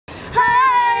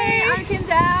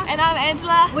And I'm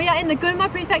Angela. We are in the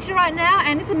Gunma prefecture right now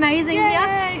and it's amazing. Yay.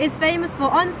 Here. It's famous for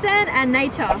onsen and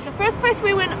nature. The first place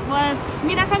we went was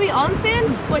Minakami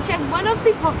Onsen, which is one of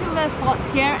the popular spots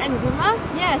here in Gunma.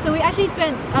 Yeah, so we actually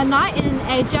spent a night in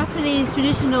a Japanese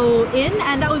traditional inn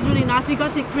and that was really nice. We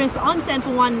got to experience the onsen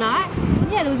for one night. And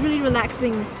yeah, it was really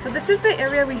relaxing. So this is the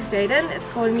area we stayed in. It's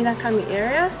called Minakami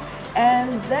area.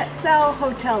 And that's our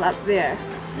hotel up there.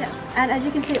 Yeah, and as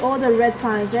you can see all the red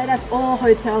signs there, that's all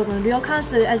hotels on ryokan,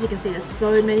 so as you can see there's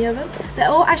so many of them. They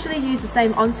all actually use the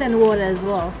same onsen water as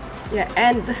well. Yeah,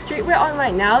 and the street we're on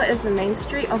right now is the main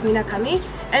street of Minakami,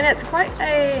 and it's quite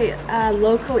a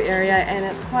local area and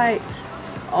it's quite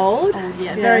old.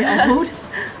 Yeah, very old.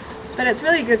 But it's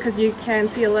really good because you can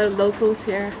see a lot of locals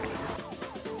here.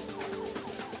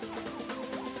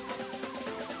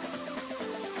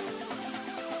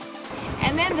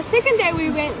 And then the second day we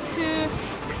went to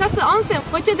Kusatsu Onsen,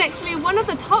 which is actually one of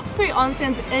the top 3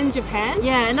 onsens in Japan.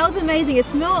 Yeah, and that was amazing. It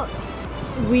smelled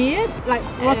weird, like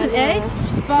rotten eggs.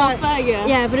 But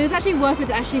yeah, but it was actually worth it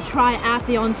to actually try out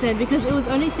the onsen because it was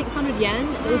only 600 yen.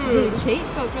 It was really cheap.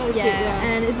 So it's really cheap, yeah.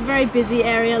 And it's a very busy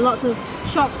area, lots of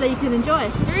shops that you can enjoy.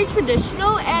 Very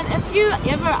traditional, and if you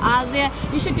ever are there,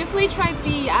 you should definitely try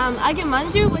the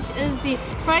agemanju, which is the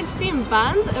fried steamed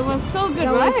buns. It was so good,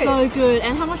 That right? was so good.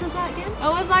 And how much was that again?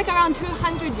 It was like around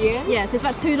 200 yen. Yes, it's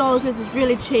about $2. This is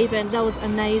really cheap and that was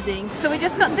amazing. So we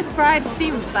just got the fried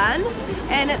steamed bun,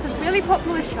 and it's a really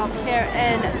popular shop here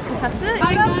in Kusatsu.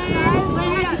 Hi guys, we're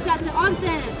here at Kusatsu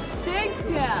Onsen. Thanks,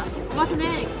 yeah. Rotten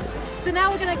eggs. So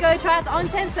now we're going to go try out the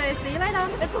onsen, so see you later.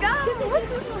 Let's go!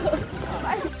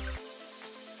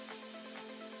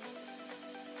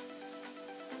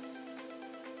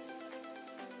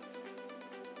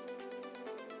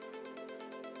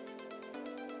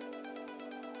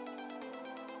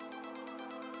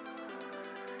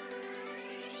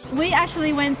 We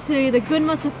actually went to the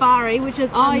Gunma Safari, which was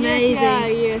amazing.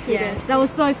 Yes, we did. That was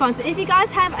so fun. So if you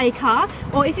guys have a car,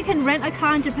 or if you can rent a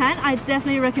car in Japan, I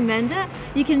definitely recommend it.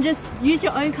 You can just use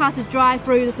your own car to drive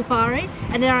through the safari,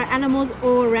 and there are animals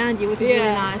all around you, which is really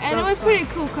nice. And it was pretty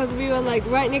cool because we were like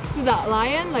right next to that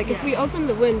lion. Like if we opened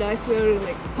the window, I swear we would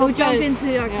like he'll jump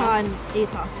into our car and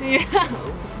eat us. Yeah.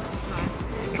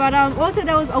 But also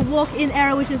there was a walk-in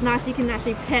area which is nice. You can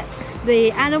actually pet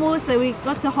the animals, so we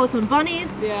got to hold some bunnies.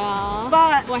 Yeah.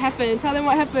 But what happened? Tell them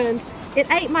what happened. It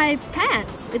ate my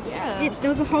pants. There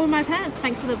was a hole in my pants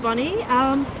thanks to the bunny.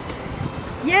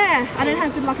 Yeah, I don't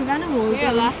have good luck with animals.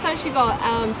 Yeah, last time she got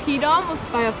peed on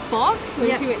by a fox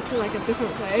when she went to like a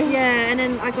different place. Yeah, and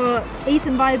then I got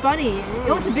eaten by a bunny. It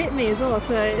also bit me as well,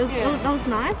 so that was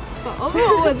nice. But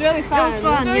overall it was really fun. It was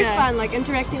fun, really fun, like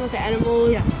interacting with the animals.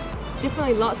 Yeah.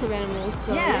 Definitely lots of animals.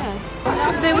 So,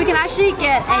 So we can actually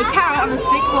get a carrot on a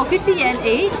stick for 50 yen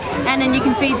each, and then you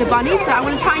can feed the bunny. So I'm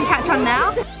going to try and catch one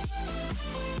now.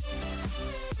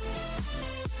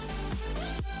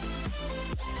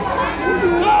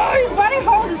 Oh, his body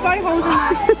holes in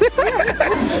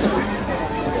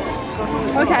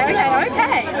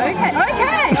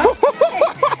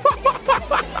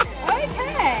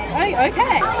there.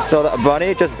 Okay. So the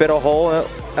bunny just bit a hole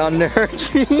under her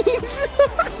jeans.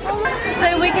 So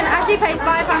we can actually pay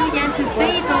 500 yen to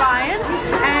feed the lions,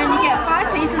 and you get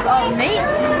 5 pieces of meat,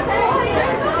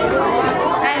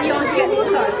 and you also get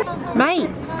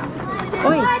mate.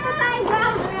 Oi.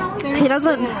 He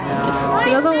doesn't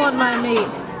want my meat.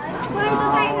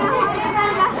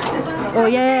 Oh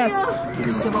yes.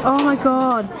 Oh my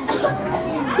god.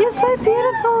 You're so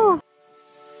beautiful.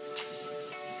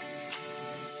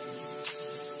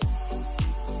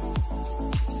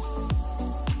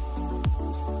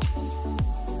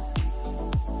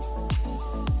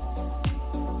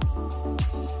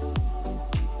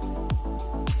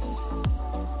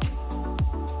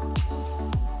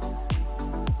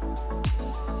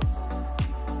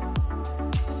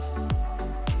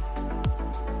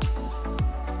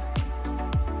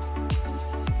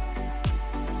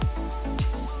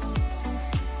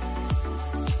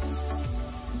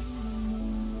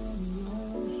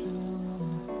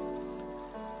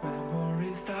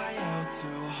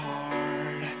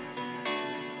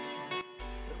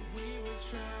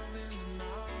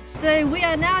 So we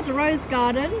are now at the Rose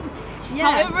Garden.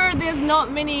 However, there's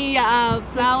not many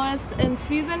flowers in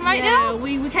season right now.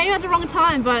 We came at the wrong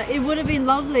time, but it would have been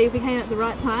lovely if we came at the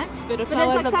right time. But there's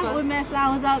like some woodmere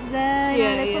flowers up there.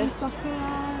 There's some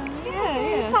sakura.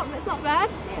 It's not bad.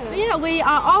 Yeah. But you know, we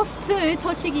are off to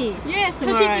Tochigi. Yes,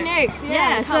 Tochigi next.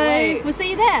 So we'll see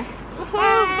you there.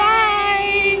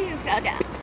 Bye. Bye.